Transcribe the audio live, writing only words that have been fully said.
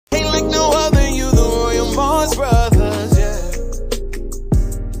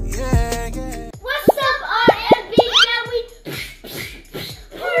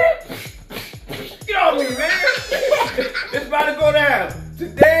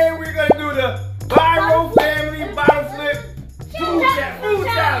the viral family bottle flip food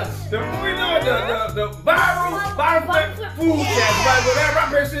challenge. The viral bottle flip food challenge. Everybody go there, rock,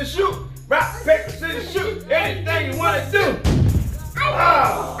 paper, scissors, shoot. Rock, paper, scissors, shoot. Anything you want to do.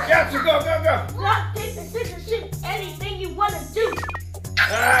 Got you. Go. Rock, paper, scissors, shoot. Anything you want to do.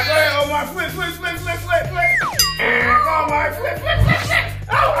 Alright, go ahead, Omar. Flip. Go, Omar. Flip.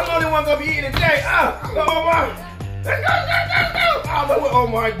 Oh, I'm the only one gonna be eating today. Go, Omar. Let's go. Oh, but what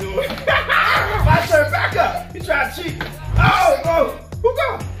Omar doing? My turn, back up. He trying to cheat. Oh, go. Who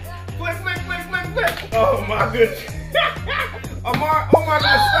go? Flip. Oh, my goodness. Omar gonna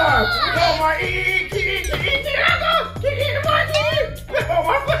starve. Omar, eat. Keep eating. Keep eating, Omar. Flip,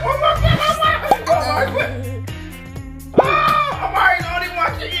 Omar. Go, Omar, flip. Omar, the only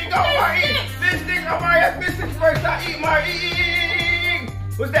one can eat. Go, Omar, eat. Fish sticks. Omar, have fish sticks first. I eat, Omar. Eat.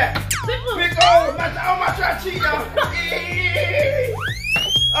 What's that? Pickles. Omar, try to cheat, y'all.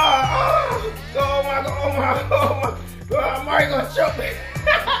 Go, Omar. Go, Omar, you gonna choke me.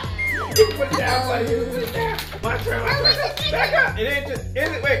 Put it down, buddy. Put it down. My turn. Back up. It ain't just,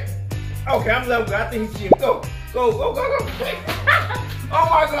 wait. Okay, I'm level. I think he's cheating. Go. Omar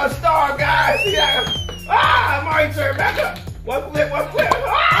gonna starve, guys. Omar, turn. Back up. One flip. Go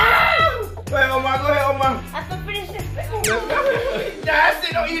ahead, Omar. I can finish this. That's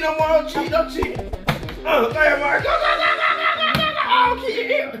it. Don't eat no more. Don't cheat. Go ahead, Omar. Go. Oh,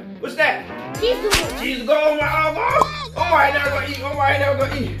 keep. What's that? Cheese. Go, Omar. Omar ain't never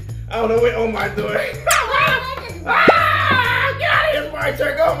gonna eat. I don't know what Omar doing. Get out of here. It's my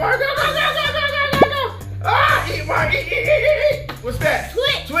turn. Go, Omar. Go. Eat, Omar. Eat. What's that?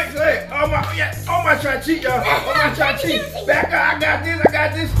 Twix. Omar, Omar trying to cheat, y'all. Omar trying to cheat. Back up. I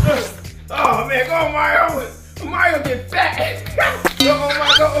got this. Oh, man. Go, Omar. Omar gonna get fat. Go,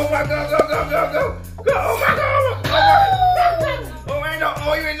 Omar. Go. Go, Omar.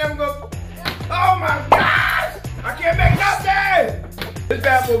 Oh, you ain't never go. Oh, my gosh. I can't make nothing. This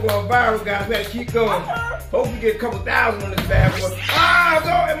bad boy going viral, guys. We gotta keep going. Hope we get a couple thousand on this bad boy.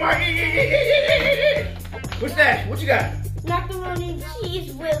 Go, Omar. Eat. What's that? What you got? Macaroni and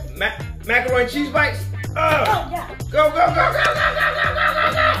cheese with... Macaroni and cheese bites? yeah. Go. Oh,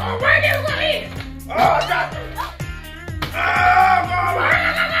 right there, go eat. Oh, I got it.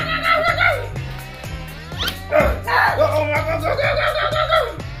 Go, Omar. Go.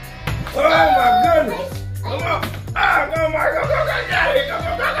 Oh, my goodness. Come on. Go, Omar. Go.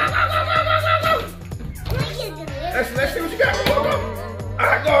 Let's see what you got. Go.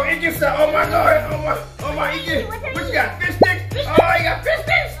 Go. Eat this stuff. Omar, go ahead. Omar, eat it. What you got? Fish sticks? Oh, you got fish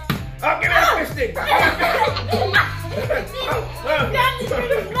sticks? Oh, give me that fish stick.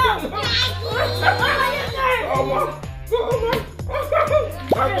 Omar.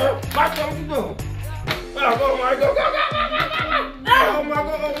 Watch what you doing. Go, Omar. Go.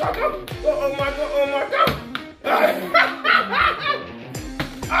 Omar, go.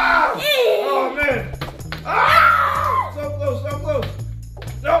 Oh, man. So close.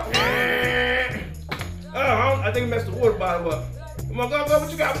 Nope. I think I messed the water bottle up. Come on, go.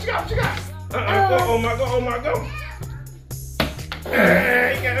 What you got? Go, Omar. Go.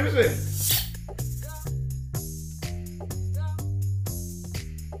 Let me see.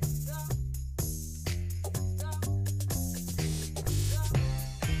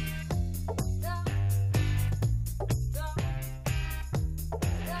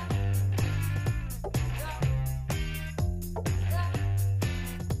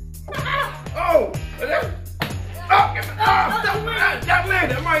 Stop man,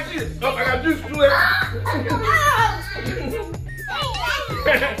 that might see it. Oh, I got juice too late.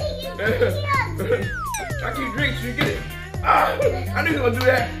 I keep drinking so you get it. I knew you were gonna do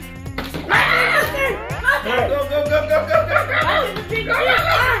that. Go.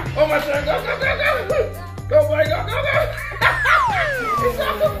 Oh, my son, go. Go, boy, go. He's so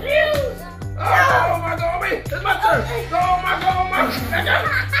confused. Oh, my God, wait, it's my turn. Go, Omar.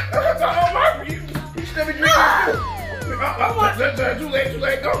 You still be drinking too. Too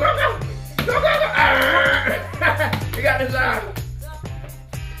late. Go. You got this eye.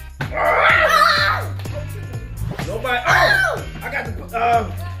 Nobody. I got the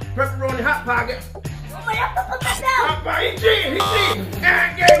pepperoni hot pocket. Hot pocket. He cheating.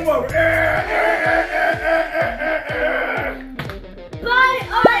 And game over. Bye,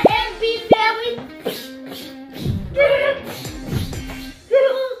 RMB family.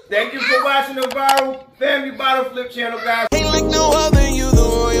 Thank you for watching the Viral Family Bottle Flip channel, guys.